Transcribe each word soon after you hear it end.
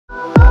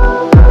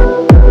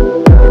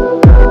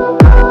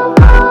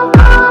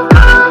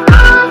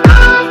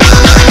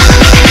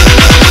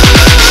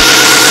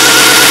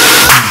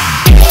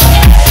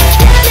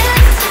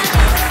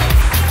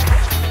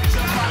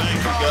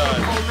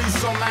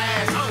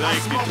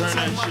Thank you. Turn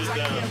that shit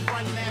down.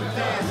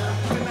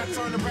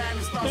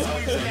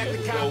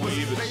 Before we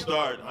even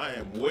start, I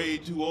am way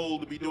too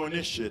old to be doing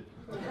this shit.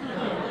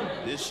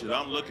 This shit,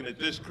 I'm looking at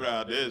this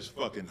crowd, there's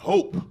fucking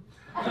hope. Look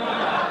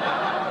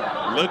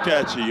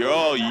at you, you're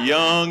all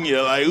young,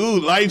 you're like, ooh,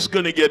 life's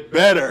gonna get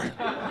better.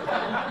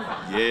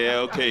 Yeah,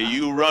 okay,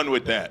 you run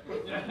with that.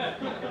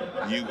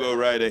 You go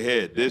right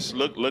ahead. This,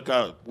 look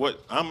out,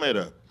 what, I'm at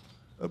a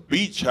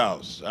beach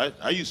house.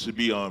 I used to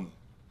be on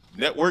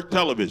network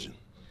television.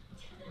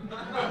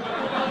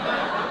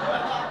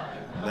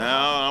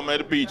 Now I'm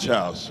at a beach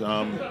house.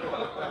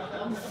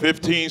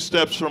 15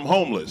 steps from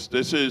homeless.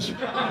 This is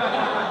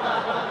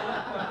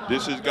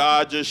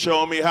God just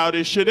showing me how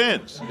this shit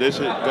ends. This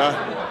is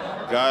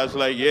God's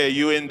like, yeah,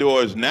 you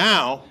indoors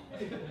now.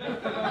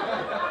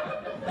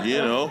 You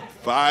know,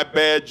 5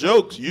 bad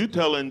jokes. You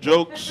telling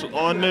jokes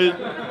on the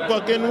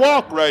fucking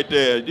walk right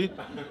there. You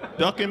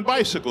ducking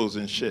bicycles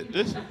and shit.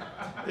 This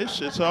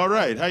shit's all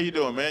right. How you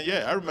doing, man?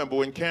 Yeah, I remember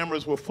when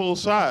cameras were full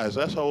size.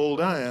 That's how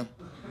old I am.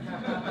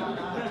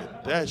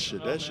 That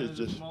shit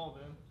just...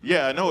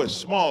 Yeah, I know it's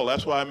small.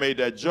 That's why I made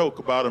that joke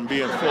about them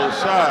being full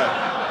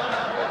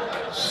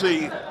size.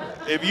 See,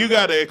 if you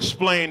got to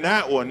explain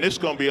that one, this is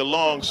going to be a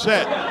long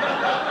set.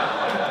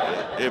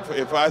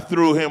 If I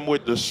threw him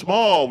with the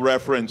small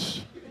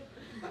reference,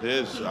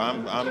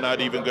 I'm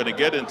not even going to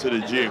get into the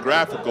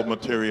geographical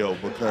material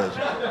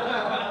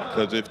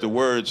because if the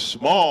word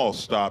small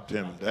stopped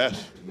him,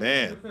 that's,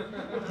 man,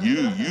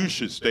 you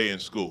should stay in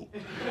school.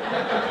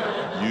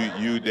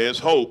 There's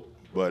hope,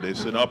 but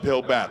it's an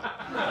uphill battle.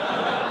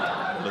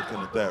 Looking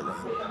at that right.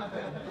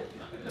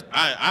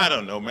 I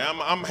don't know, man.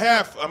 I'm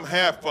half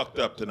fucked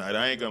up tonight.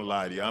 I ain't gonna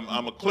lie to you.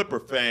 I'm a Clipper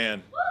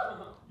fan.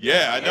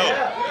 Yeah, I know.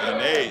 And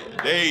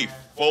they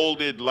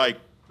folded like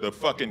the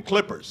fucking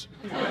Clippers.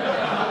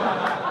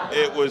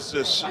 It was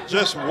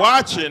just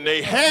watching.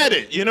 They had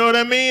it. You know what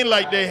I mean?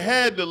 Like they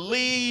had the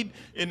lead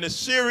in the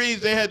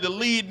series. They had the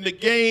lead in the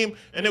game,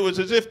 and it was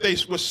as if they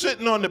were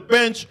sitting on the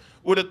bench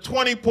with a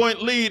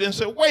 20-point lead and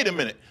said, "Wait a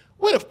minute,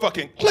 we're the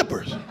fucking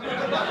Clippers."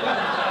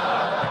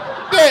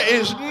 There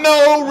is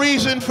no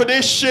reason for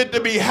this shit to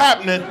be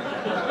happening.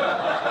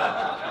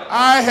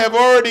 I have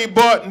already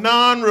bought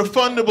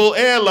non-refundable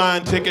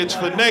airline tickets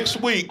for next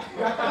week.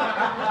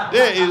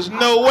 There is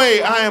no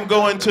way I am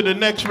going to the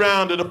next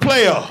round of the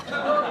playoffs.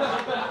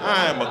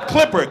 I am a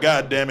Clipper,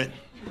 goddammit.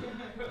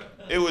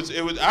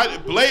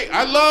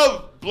 I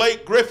love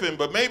Blake Griffin,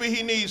 but maybe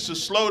he needs to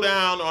slow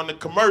down on the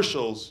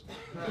commercials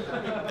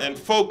and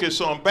focus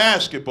on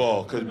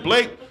basketball, because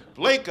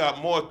Blake got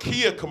more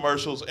Kia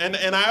commercials,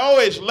 and I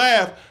always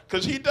laugh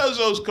because he does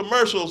those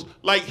commercials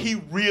like he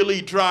really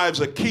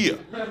drives a Kia.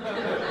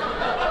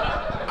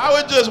 I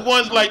would just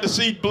once like to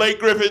see Blake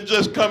Griffin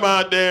just come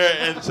out there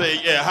and say,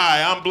 yeah,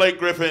 hi, I'm Blake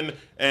Griffin,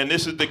 and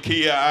this is the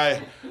Kia.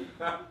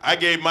 I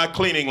gave my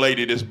cleaning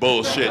lady this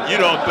bullshit. You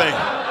don't think?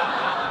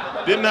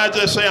 Didn't I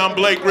just say I'm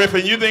Blake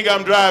Griffin? You think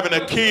I'm driving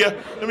a Kia?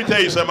 Let me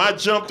tell you something. I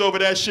jumped over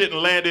that shit and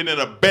landed in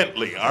a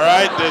Bentley, all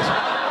right? There's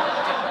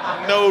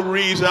no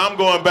reason. I'm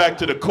going back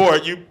to the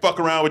court. You fuck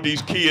around with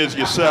these Kias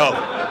yourself.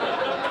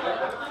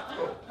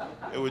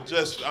 It was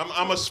just,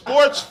 I'm a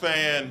sports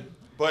fan,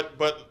 but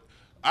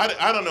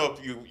I don't know if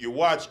you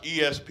watch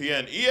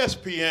ESPN.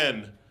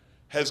 ESPN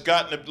has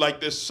gotten like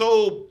this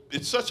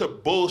it's such a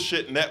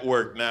bullshit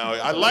network now.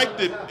 I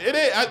liked it. It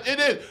is.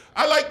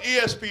 I liked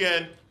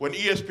ESPN when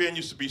ESPN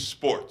used to be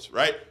sports,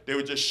 right? They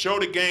would just show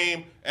the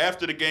game.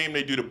 After the game,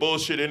 they do the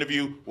bullshit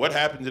interview. What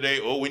happened today?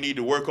 Oh, we need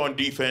to work on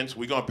defense.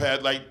 We're gonna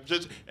pass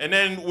and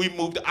then we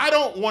moved. I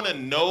don't want to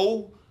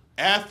know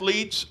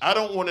athletes. I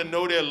don't want to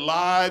know their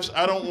lives.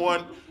 I don't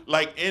want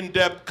like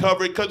in-depth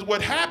coverage, because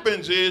what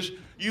happens is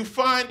you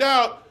find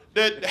out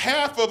that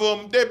half of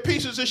them, they're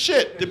pieces of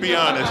shit, to be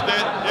honest.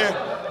 They're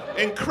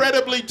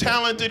incredibly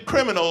talented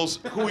criminals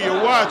who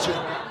you're watching.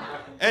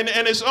 And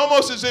it's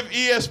almost as if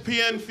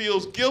ESPN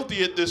feels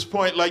guilty at this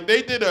point. Like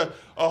they did a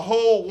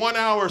whole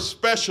 1-hour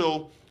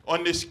special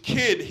on this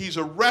kid. He's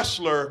a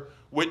wrestler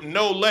with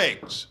no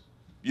legs.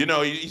 You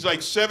know, he's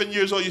like 7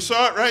 years old. You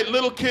saw it, right?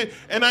 Little kid.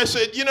 And I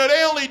said, you know,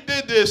 they only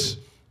did this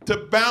to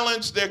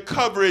balance their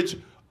coverage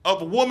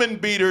of woman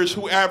beaters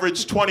who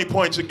averaged 20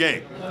 points a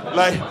game.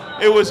 Like,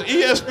 it was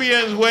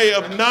ESPN's way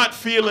of not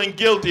feeling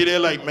guilty. They're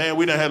like, man,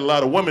 we done had a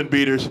lot of woman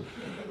beaters.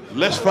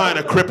 Let's find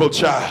a crippled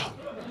child.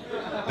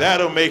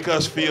 That'll make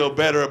us feel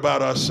better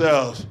about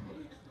ourselves.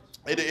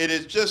 It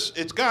is just,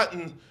 it's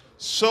gotten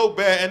so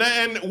bad.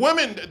 And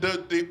women,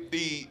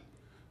 the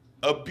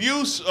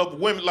abuse of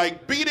women,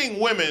 like beating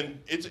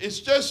women, it's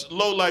just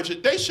low life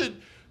shit. They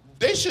should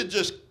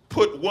just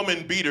put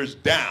woman beaters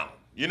down.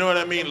 You know what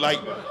I mean? Like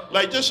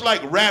just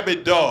like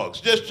rabid dogs.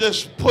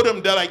 Just put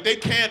them down. Like they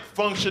can't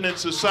function in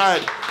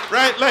society,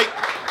 right? Like,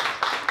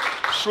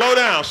 slow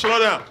down.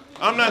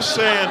 I'm not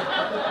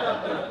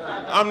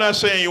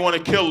saying you want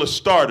to kill the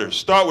starters.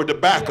 Start with the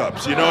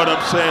backups. You know what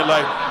I'm saying?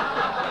 Like,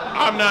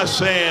 I'm not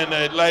saying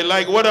that.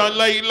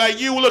 Like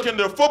you look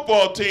into the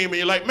football team and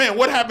you're like, man,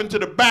 what happened to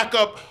the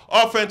backup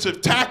offensive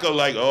tackle?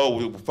 Like,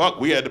 oh fuck,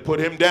 we had to put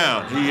him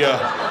down.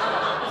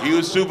 He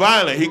was too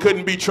violent. He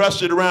couldn't be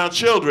trusted around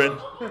children.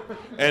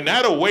 And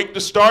that'll wake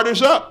the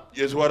starters up,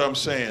 is what I'm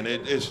saying.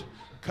 It's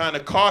kind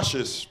of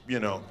cautious, you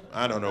know,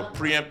 I don't know,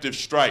 preemptive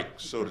strike,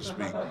 so to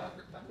speak.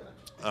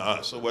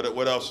 So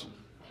what else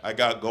I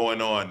got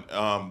going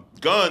on?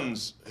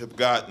 Guns have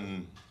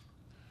gotten,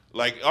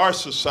 like our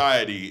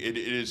society,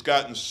 it has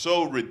gotten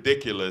so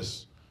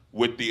ridiculous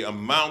with the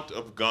amount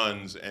of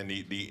guns and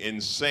the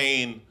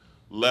insane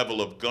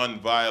level of gun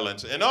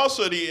violence, and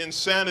also the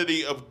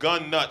insanity of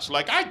gun nuts.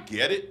 Like, I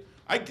get it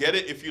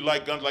if you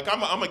like guns. Like,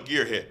 I'm a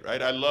gearhead, right?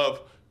 I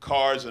love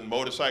cars and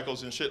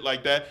motorcycles and shit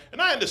like that.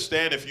 And I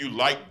understand if you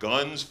like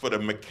guns for the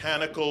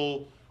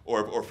mechanical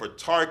or for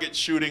target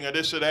shooting or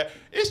this or that.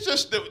 It's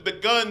just the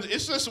guns,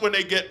 it's just when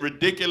they get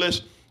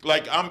ridiculous.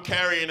 Like, I'm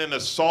carrying an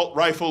assault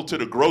rifle to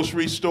the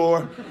grocery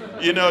store,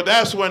 you know,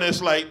 that's when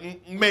it's like,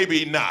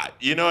 maybe not,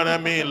 you know what I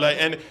mean? Like,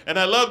 and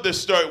I love this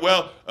story.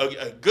 Well,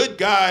 a good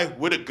guy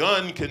with a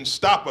gun can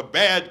stop a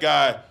bad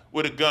guy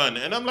with a gun.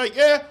 And I'm like,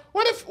 yeah,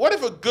 what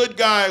if a good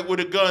guy with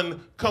a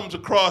gun comes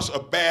across a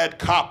bad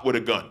cop with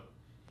a gun?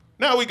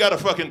 Now we got a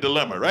fucking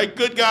dilemma, right?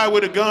 Good guy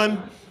with a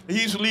gun,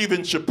 he's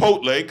leaving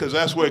Chipotle, because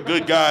that's where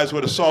good guys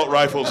with assault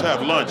rifles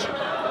have lunch.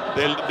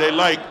 They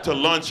like to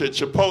lunch at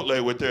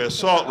Chipotle with their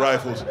assault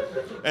rifles.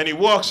 And he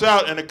walks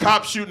out and the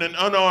cop's shooting an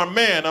unarmed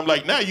man. I'm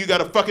like, now you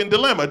got a fucking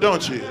dilemma,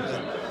 don't you?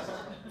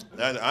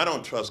 I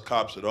don't trust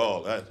cops at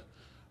all.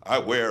 I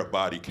wear a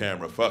body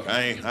camera. Fuck,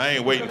 I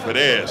ain't waiting for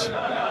theirs.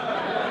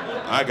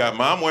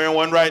 I'm wearing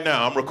one right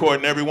now. I'm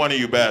recording every one of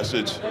you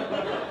bastards.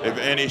 If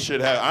any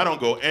shit happens, I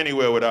don't go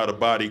anywhere without a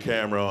body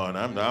camera on.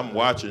 I'm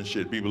watching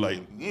shit. People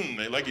like,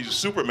 they like he's a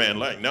Superman.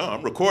 Like, no,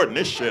 I'm recording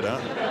this shit,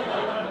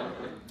 huh?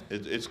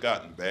 It's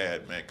gotten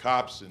bad, man.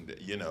 Cops and,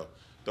 you know,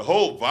 the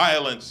whole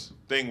violence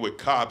thing with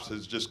cops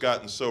has just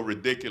gotten so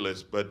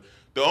ridiculous. But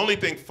the only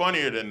thing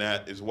funnier than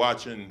that is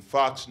watching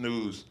Fox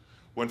News.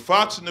 When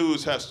Fox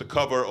News has to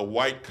cover a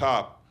white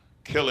cop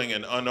killing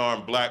an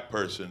unarmed black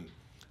person,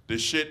 the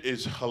shit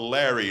is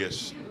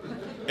hilarious.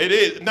 It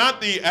is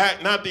not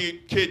the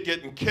kid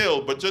getting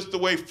killed, but just the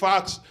way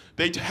Fox,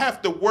 they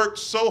have to work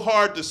so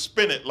hard to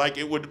spin it, like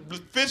it would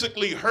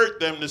physically hurt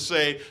them to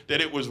say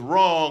that it was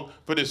wrong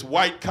for this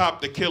white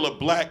cop to kill a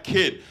black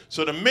kid.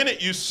 So the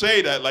minute you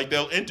say that, like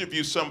they'll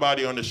interview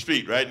somebody on the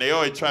street, right? And they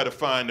always try to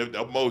find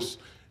the most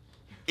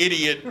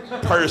idiot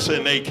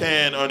person they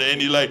can,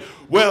 and you're like,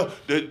 well,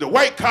 the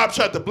white cop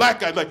shot the black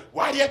guy. Like,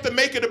 why do you have to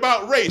make it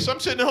about race? I'm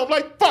sitting at home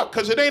like, fuck,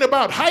 because it ain't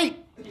about height.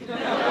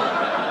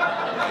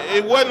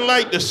 It wasn't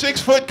like the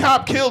 6-foot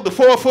cop killed the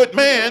 4-foot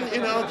man,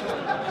 you know.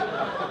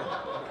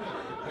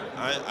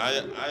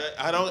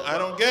 I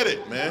don't get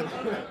it, man.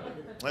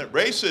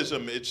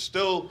 Racism,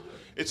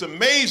 it's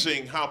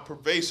amazing how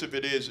pervasive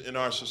it is in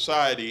our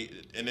society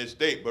in this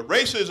day. But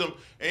racism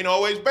ain't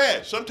always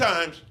bad.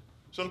 Sometimes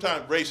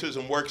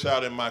racism works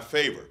out in my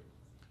favor.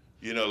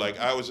 You know, like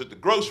I was at the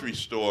grocery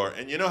store,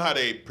 and you know how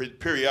they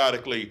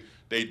periodically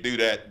they do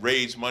that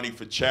raise money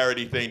for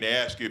charity thing. They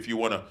ask you if you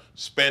want to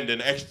spend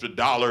an extra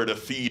 $1 to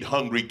feed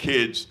hungry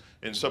kids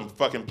in some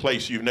fucking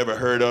place you've never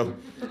heard of,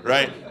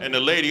 right? And the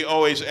lady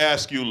always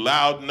asks you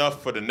loud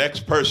enough for the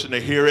next person to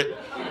hear it,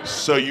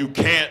 so you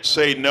can't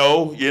say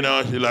no. You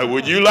know, you're like,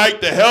 would you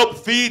like to help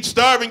feed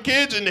starving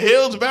kids in the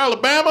hills of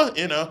Alabama?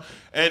 You know,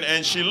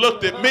 and she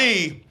looked at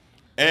me,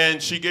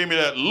 and she gave me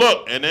that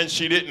look, and then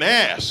she didn't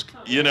ask,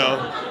 you know?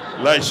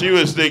 Like she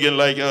was thinking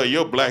like, oh,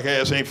 your black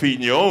ass ain't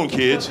feeding your own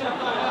kids.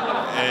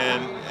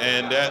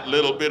 And that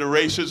little bit of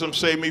racism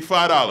saved me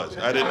 $5.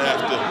 I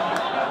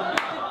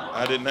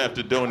didn't have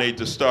to donate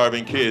to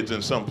starving kids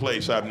in some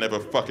place I've never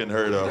fucking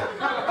heard of.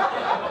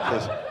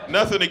 'Cause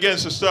nothing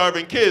against the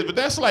starving kids, but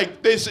that's like,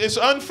 it's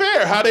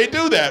unfair how they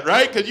do that,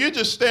 right? Because you're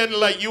just standing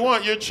like, you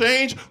want your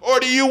change,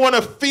 or do you want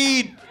to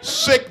feed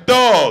sick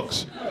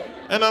dogs?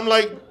 And I'm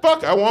like,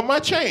 fuck, I want my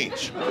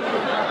change.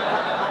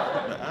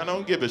 I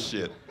don't give a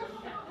shit.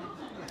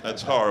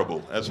 That's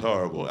horrible. That's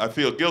horrible. I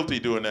feel guilty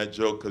doing that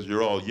joke because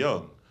you're all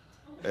young.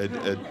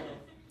 And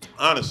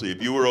honestly,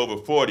 if you were over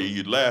 40,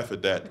 you'd laugh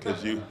at that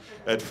because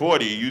at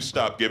 40, you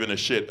stop giving a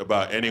shit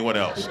about anyone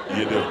else.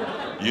 You do.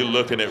 You're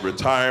looking at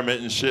retirement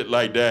and shit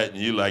like that,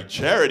 and you're like,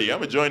 charity, I'm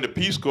gonna join the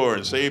Peace Corps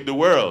and save the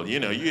world. You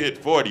know, you hit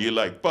 40, you're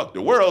like, fuck,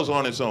 the world's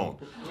on its own.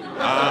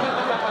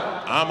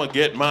 I'm gonna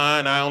get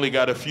mine. I only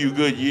got a few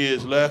good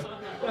years left.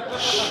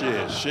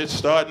 Shit's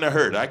starting to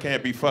hurt. I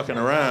can't be fucking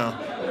around.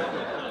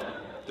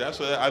 That's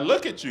what I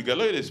look at you.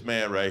 Look at this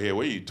man right here.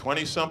 What are you,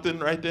 20-something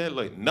right there?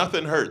 Like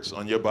nothing hurts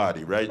on your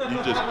body, right?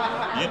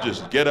 You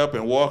just get up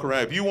and walk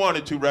around. If you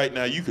wanted to right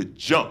now, you could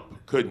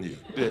jump, couldn't you?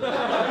 Man,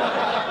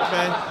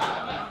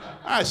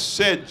 I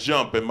said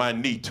jump and my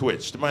knee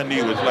twitched. My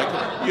knee was like,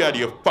 you out of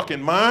your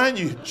fucking mind?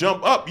 You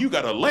jump up, you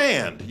gotta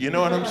land. You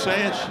know what I'm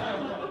saying?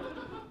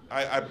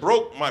 I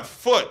broke my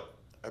foot.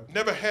 I've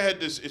never had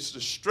this. It's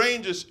the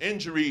strangest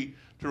injury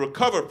to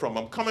recover from.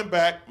 I'm coming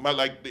back,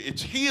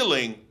 it's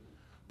healing.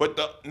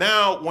 But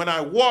now when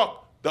I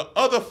walk, the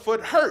other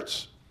foot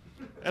hurts.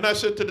 And I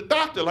said to the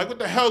doctor, like, what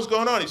the hell's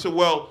going on? He said,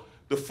 well,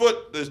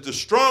 the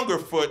stronger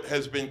foot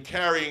has been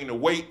carrying the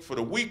weight for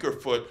the weaker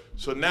foot,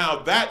 so now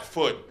that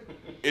foot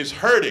is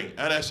hurting.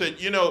 And I said,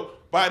 you know,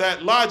 by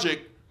that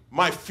logic,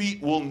 my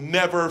feet will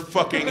never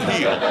fucking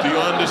heal. Do you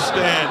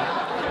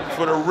understand?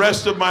 For the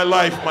rest of my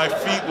life, my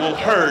feet will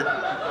hurt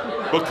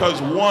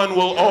because one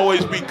will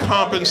always be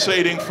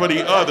compensating for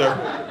the other.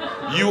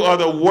 You are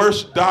the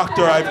worst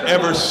doctor I've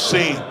ever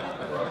seen.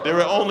 There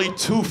are only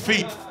 2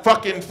 feet.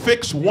 Fucking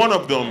fix one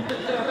of them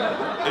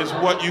is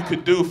what you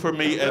could do for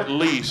me at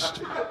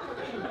least.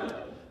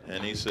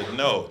 And he said,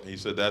 no. He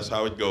said, that's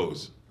how it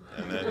goes.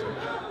 And then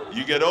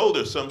you get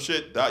older, some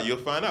shit, you'll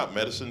find out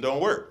medicine don't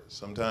work.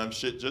 Sometimes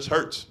shit just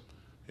hurts.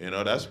 You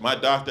know, that's my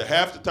doctor.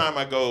 Half the time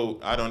I go,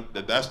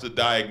 that's the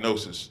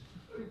diagnosis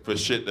for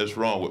shit that's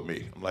wrong with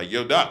me. I'm like,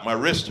 yo, doc, my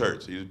wrist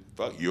hurts. He's,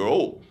 fuck, you're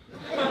old.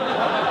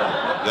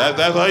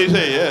 That's all you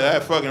say. Yeah,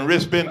 that fucking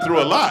wrist been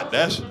through a lot.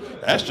 That's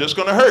just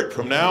gonna hurt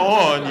from now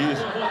on.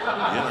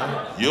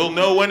 You'll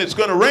know when it's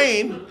gonna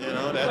rain. You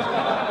know,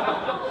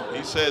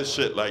 he says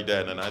shit like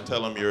that, and I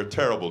tell him you're a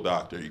terrible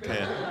doctor. You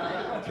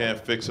can't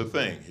fix a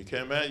thing. You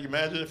can't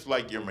imagine if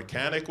like your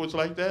mechanic was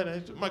like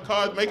that. My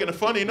car's making a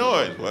funny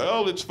noise.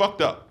 Well, it's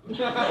fucked up.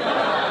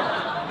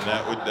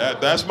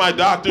 That's my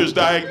doctor's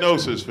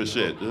diagnosis for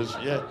shit.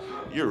 Just, yeah,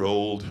 you're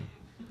old.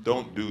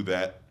 Don't do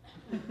that.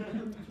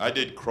 I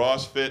did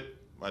CrossFit.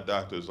 My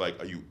doctor was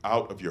like, are you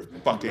out of your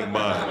fucking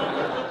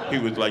mind? He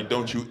was like,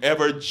 don't you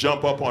ever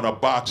jump up on a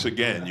box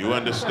again. You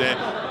understand?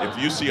 If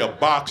you see a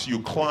box,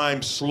 you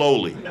climb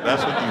slowly.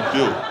 That's what you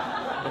do.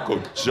 Don't go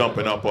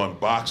jumping up on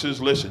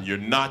boxes. Listen, you're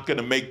not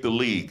gonna make the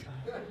league.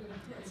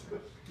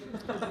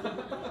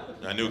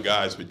 I knew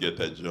guys would get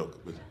that joke,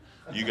 but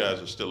you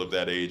guys are still of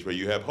that age where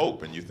you have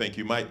hope and you think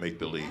you might make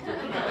the league.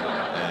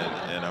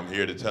 And I'm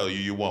here to tell you,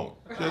 you won't.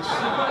 Just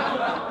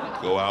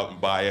go out and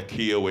buy a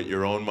Kia with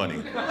your own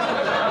money.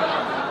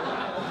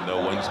 No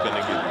one's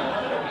gonna give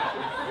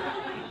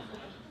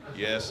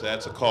you. Yes,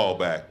 that's a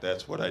callback.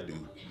 That's what I do.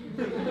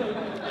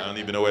 I don't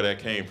even know where that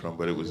came from,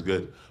 but it was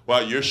good.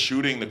 While you're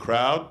shooting the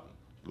crowd,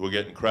 we're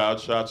getting crowd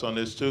shots on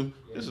this too.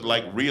 This is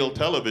like real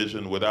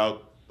television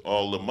without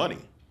all the money.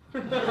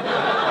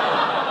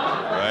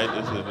 Right?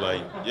 This is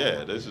like,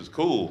 yeah, this is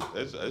cool.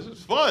 This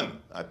is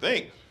fun, I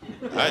think.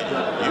 You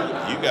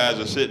guys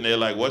are sitting there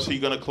like, what's he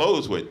gonna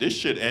close with? This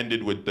shit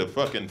ended with the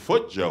fucking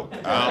foot joke.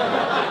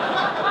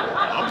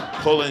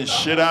 I'm pulling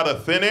shit out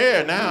of thin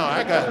air now.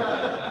 I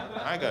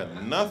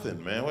got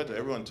nothing, man. What's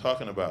everyone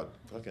talking about?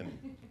 Fucking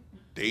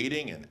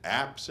dating and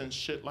apps and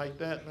shit like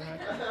that, man?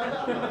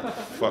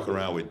 Fuck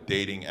around with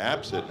dating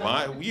apps at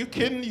my, you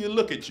kidding? You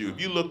look at you. If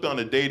you looked on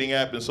a dating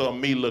app and saw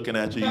me looking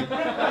at you, you'd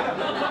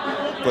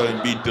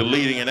fucking be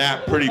deleting an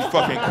app pretty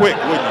fucking quick,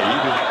 wouldn't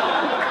you?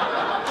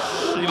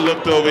 She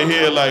looked over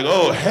here like,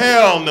 oh,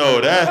 hell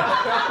no, that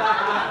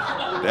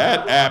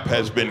app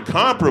has been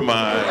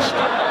compromised.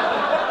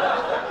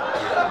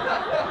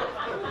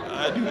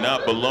 I do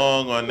not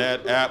belong on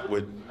that app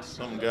with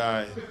some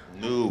guy.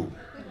 No.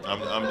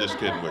 I'm just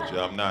kidding with you.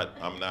 I'm not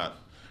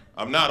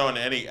on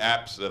any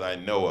apps that I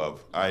know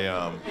of.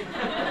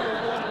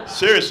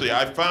 Seriously,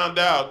 I found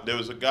out there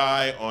was a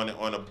guy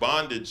on a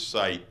bondage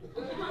site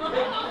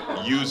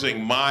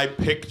using my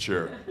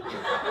picture.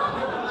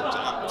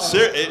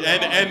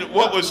 And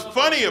what was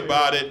funny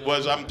about it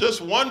was I'm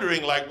just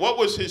wondering, like, what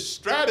was his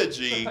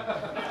strategy?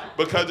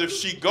 Because if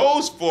she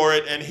goes for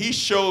it and he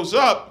shows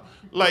up,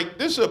 like,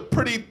 this is a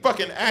pretty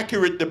fucking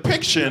accurate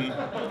depiction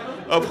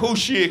of who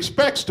she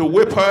expects to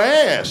whip her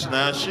ass.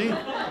 Now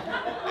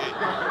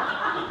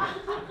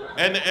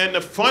and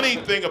the funny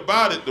thing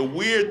about it, the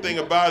weird thing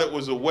about it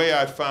was the way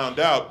I found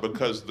out,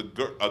 because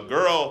a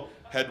girl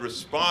had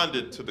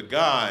responded to the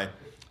guy,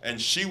 and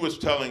she was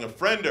telling a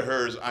friend of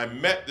hers, I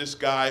met this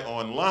guy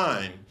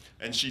online,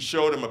 and she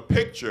showed him a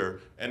picture,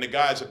 and the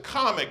guy's a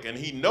comic, and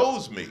he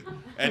knows me.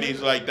 And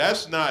he's like,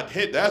 that's not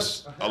hit,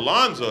 that's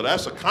Alonzo,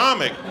 that's a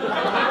comic.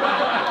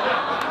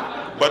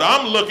 But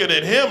I'm looking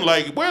at him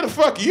like, where the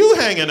fuck are you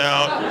hanging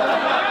out?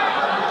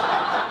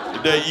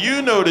 That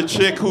you know the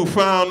chick who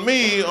found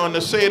me on the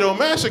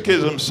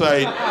sadomasochism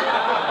site.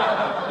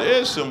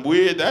 There's some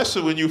weird, that's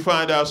when you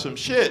find out some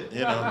shit,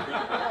 you know.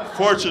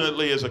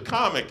 Fortunately, as a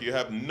comic, you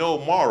have no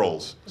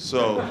morals.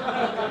 So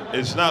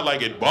it's not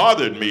like it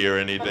bothered me or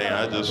anything.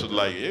 I just was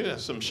like, yeah,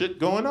 some shit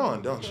going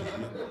on, don't you?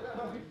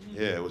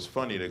 Yeah, it was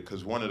funny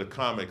because one of the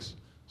comics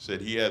said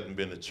he hadn't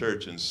been to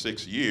church in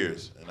 6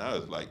 years. And I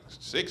was like,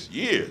 6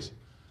 years?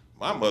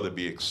 My mother'd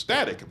be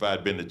ecstatic if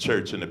I'd been to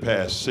church in the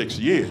past 6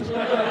 years.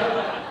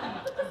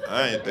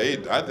 I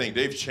think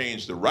they've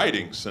changed the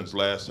writing since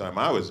last time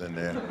I was in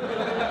there.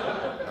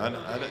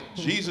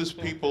 Jesus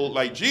people,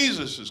 like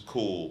Jesus is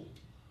cool.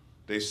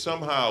 They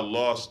somehow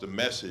lost the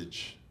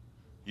message.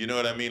 You know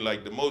what I mean?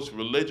 Like the most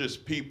religious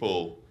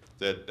people,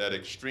 that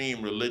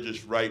extreme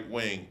religious right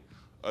wing,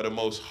 are the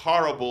most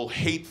horrible,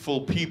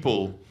 hateful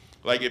people.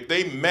 Like if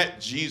they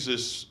met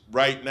Jesus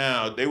right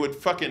now, they would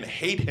fucking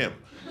hate him,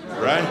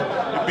 right?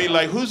 It'd be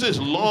like, who's this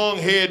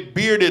long-haired,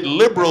 bearded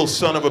liberal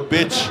son of a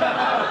bitch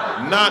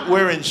not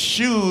wearing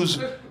shoes.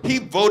 He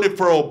voted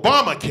for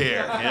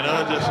Obamacare, you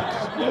know.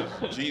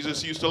 Just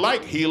Jesus used to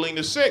like healing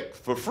the sick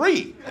for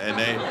free, and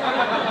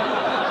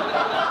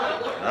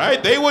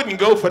they wouldn't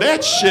go for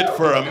that shit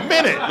for a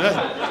minute.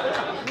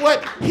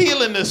 What,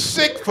 healing the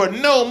sick for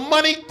no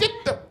money? Get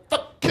the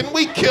fuck, can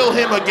we kill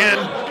him again?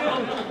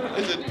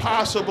 Is it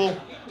possible?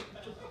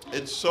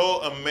 It's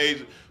so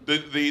amazing.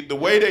 The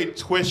way they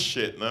twist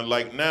shit, and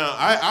like now,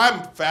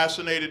 I'm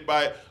fascinated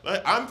by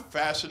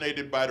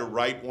the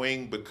right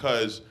wing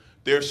because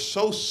they're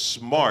so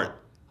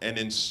smart and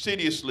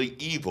insidiously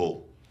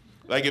evil.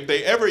 Like if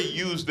they ever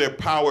used their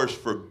powers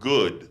for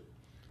good,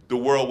 the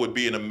world would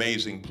be an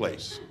amazing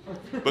place.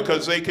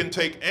 Because they can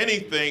take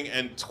anything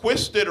and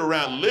twist it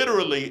around.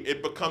 Literally,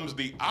 it becomes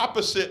the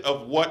opposite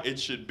of what it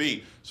should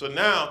be. So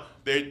now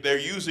they're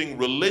using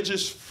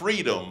religious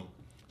freedom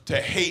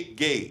to hate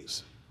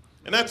gays.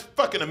 And that's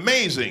fucking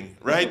amazing,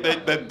 right?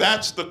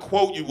 That's the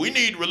quote. We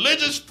need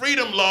religious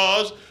freedom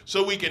laws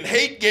so we can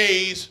hate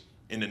gays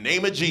in the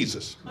name of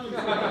Jesus.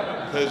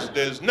 Because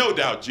there's no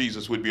doubt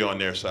Jesus would be on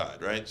their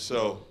side, right?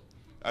 So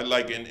I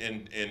like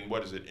in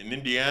what is it? In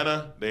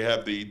Indiana, they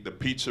have the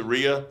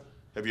pizzeria.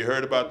 Have you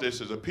heard about this?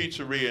 There's a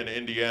pizzeria in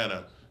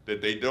Indiana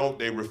that they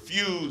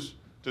refuse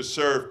to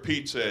serve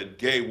pizza at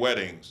gay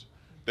weddings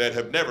that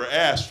have never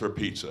asked for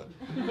pizza.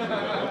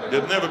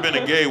 There's never been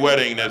a gay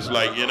wedding that's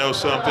like, you know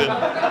something?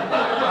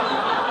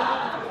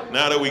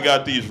 Now that we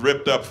got these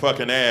ripped up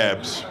fucking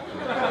abs,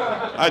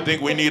 I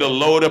think we need a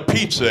load of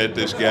pizza at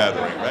this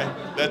gathering, right?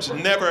 That's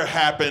never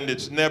happened,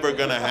 it's never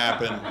gonna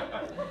happen.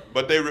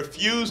 But they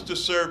refuse to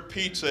serve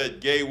pizza at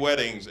gay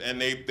weddings, and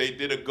they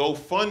did a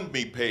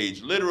GoFundMe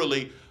page,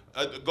 literally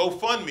a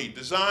GoFundMe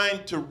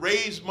designed to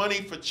raise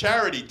money for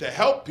charity to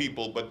help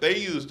people, but they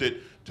used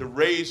it to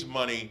raise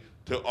money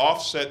to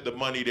offset the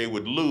money they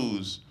would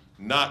lose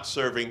not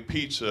serving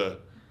pizza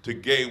to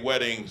gay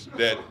weddings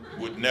that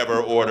would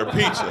never order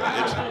pizza.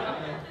 It's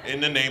in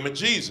the name of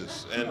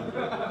Jesus.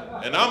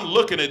 And I'm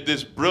looking at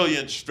this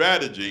brilliant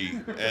strategy,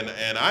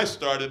 and I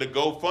started a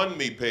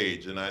GoFundMe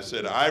page, and I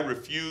said, I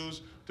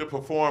refuse to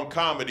perform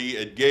comedy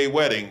at gay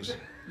weddings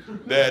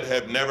that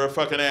have never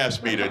fucking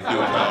asked me to do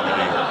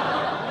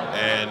comedy.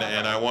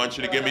 And I want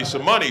you to give me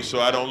some money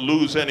so I don't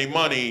lose any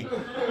money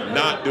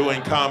not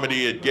doing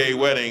comedy at gay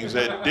weddings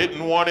that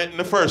didn't want it in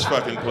the first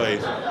fucking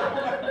place.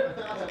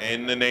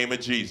 In the name of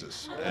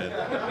Jesus.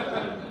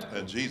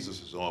 And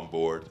Jesus is on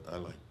board.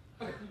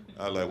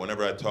 I like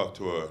whenever I talk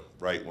to a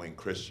right-wing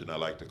Christian, I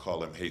like to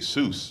call him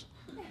Jesus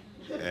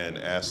and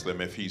ask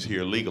them if he's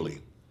here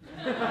legally.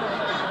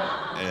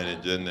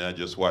 And then I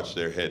just watch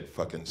their head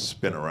fucking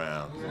spin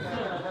around.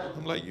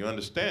 I'm like, you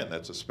understand,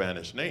 that's a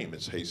Spanish name.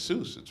 It's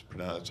Jesus.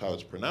 That's how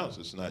it's pronounced.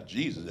 It's not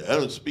Jesus. I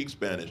don't speak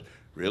Spanish.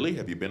 Really?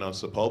 Have you been on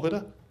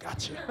Sepulveda?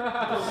 Gotcha.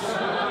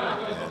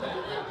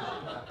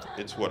 And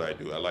it's what I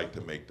do. I like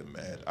to make them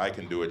mad. I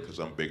can do it because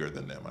I'm bigger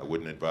than them. I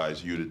wouldn't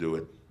advise you to do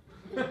it.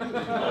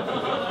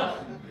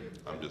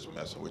 I'm just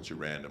messing with you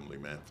randomly,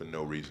 man, for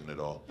no reason at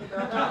all.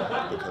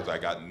 Because I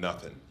got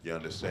nothing. You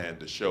understand?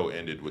 The show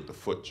ended with the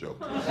foot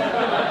joke.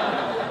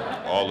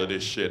 All of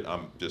this shit,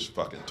 I'm just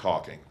fucking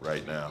talking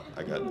right now.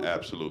 I got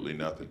absolutely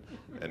nothing.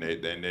 And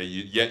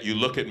yet you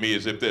look at me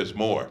as if there's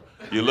more.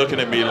 You're looking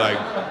at me like,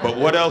 but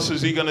what else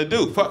is he gonna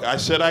do? Fuck, I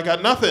said I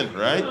got nothing,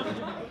 right?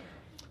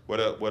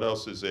 What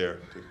else is there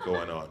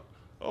going on?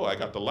 Oh, I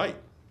got the light.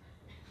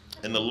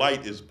 And the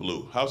light is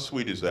blue. How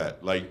sweet is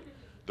that? Like,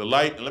 the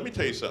light, and let me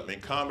tell you something, in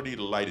comedy,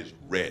 the light is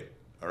red,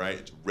 all right?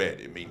 It's red.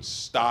 It means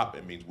stop.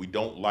 It means we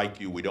don't like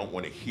you. We don't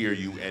want to hear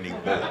you anymore.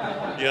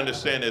 You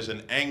understand? There's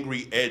an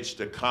angry edge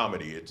to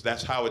comedy.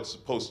 That's how it's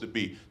supposed to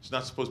be. It's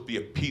not supposed to be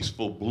a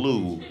peaceful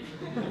blue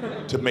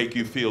to make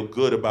you feel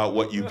good about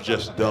what you've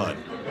just done.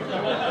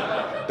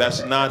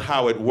 That's not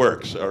how it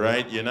works, all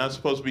right? You're not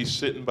supposed to be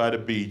sitting by the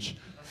beach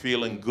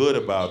feeling good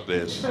about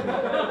this,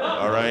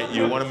 all right?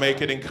 You want to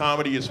make it in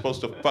comedy, you're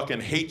supposed to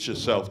fucking hate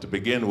yourself to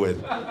begin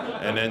with,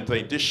 and then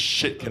think, this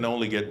shit can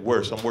only get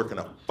worse. I'm working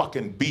a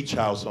fucking beach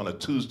house on a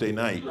Tuesday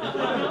night,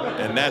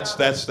 and that's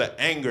the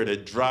anger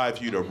that drives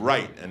you to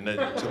write. And then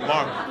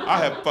tomorrow, I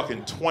have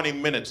fucking 20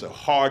 minutes of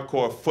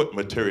hardcore foot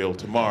material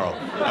tomorrow.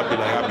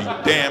 I'll be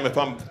damned if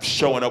I'm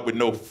showing up with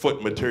no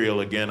foot material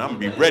again. I'm gonna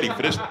be ready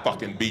for this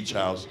fucking beach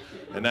house.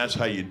 And that's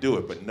how you do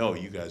it. But no,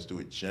 you guys do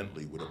it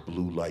gently with a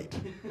blue light.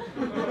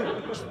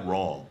 It's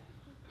wrong.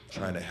 I'm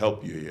trying to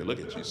help you here. Look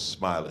at you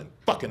smiling.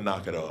 Fucking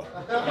knock it off.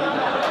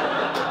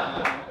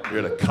 You're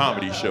at a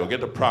comedy show.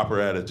 Get the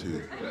proper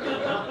attitude.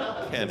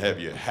 Can't have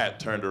your hat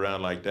turned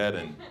around like that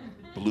and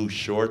blue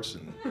shorts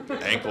and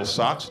ankle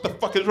socks. What the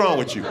fuck is wrong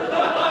with you?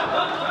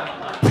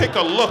 Pick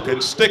a look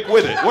and stick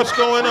with it. What's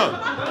going on?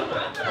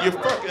 You're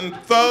fucking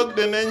thugged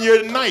and then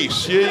you're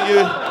nice.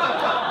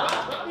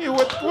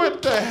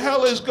 What the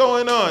hell is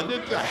going on?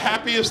 You're the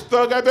happiest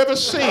thug I've ever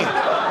seen.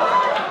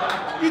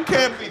 You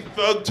can't be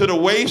thugged to the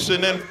waist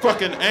and then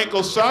fucking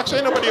ankle socks.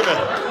 Ain't nobody ever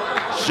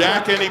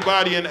jack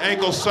anybody in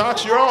ankle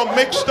socks. You're all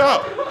mixed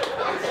up.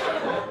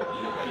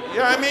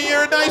 Yeah, I mean,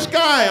 you're a nice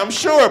guy, I'm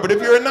sure, but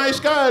if you're a nice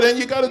guy, then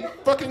you gotta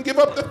fucking give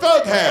up the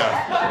thug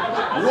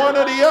half. One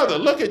or the other.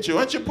 Look at you.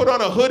 Why don't you put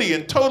on a hoodie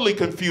and totally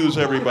confuse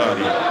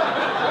everybody?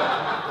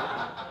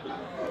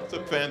 It's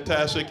a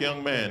fantastic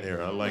young man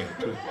here. I like it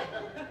too.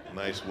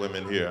 Nice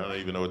women here. I don't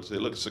even know what to say.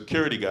 Look,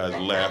 security guys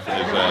laughing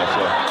his ass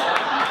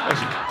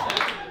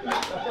off.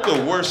 That's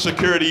the worst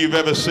security you've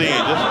ever seen.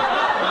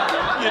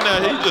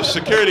 He's just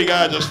security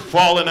guy just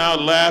falling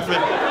out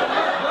laughing.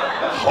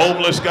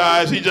 Homeless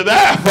guys, he just,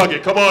 fuck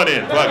it, come on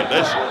in, fuck it.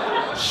 This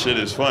shit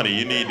is funny,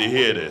 you need to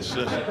hear this.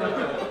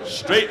 Just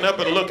straighten up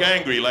and look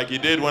angry like you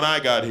did when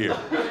I got here.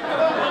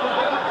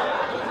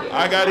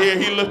 I got here,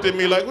 he looked at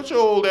me like, what your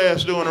old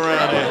ass doing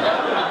around here?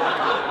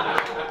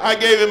 I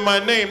gave him my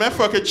name, that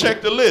fucker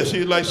checked the list. He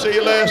was like, say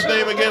your last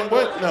name again,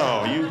 what?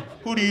 No,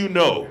 who do you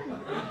know?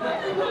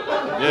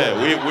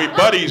 Yeah, we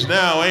buddies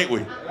now, ain't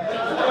we?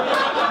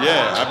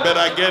 Yeah, I bet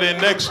I get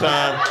in next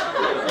time.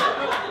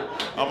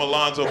 I'm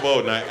Alonzo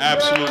Bodden. I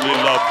absolutely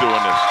love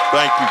doing this.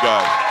 Thank you,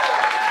 guys.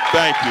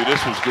 Thank you.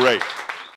 This was great.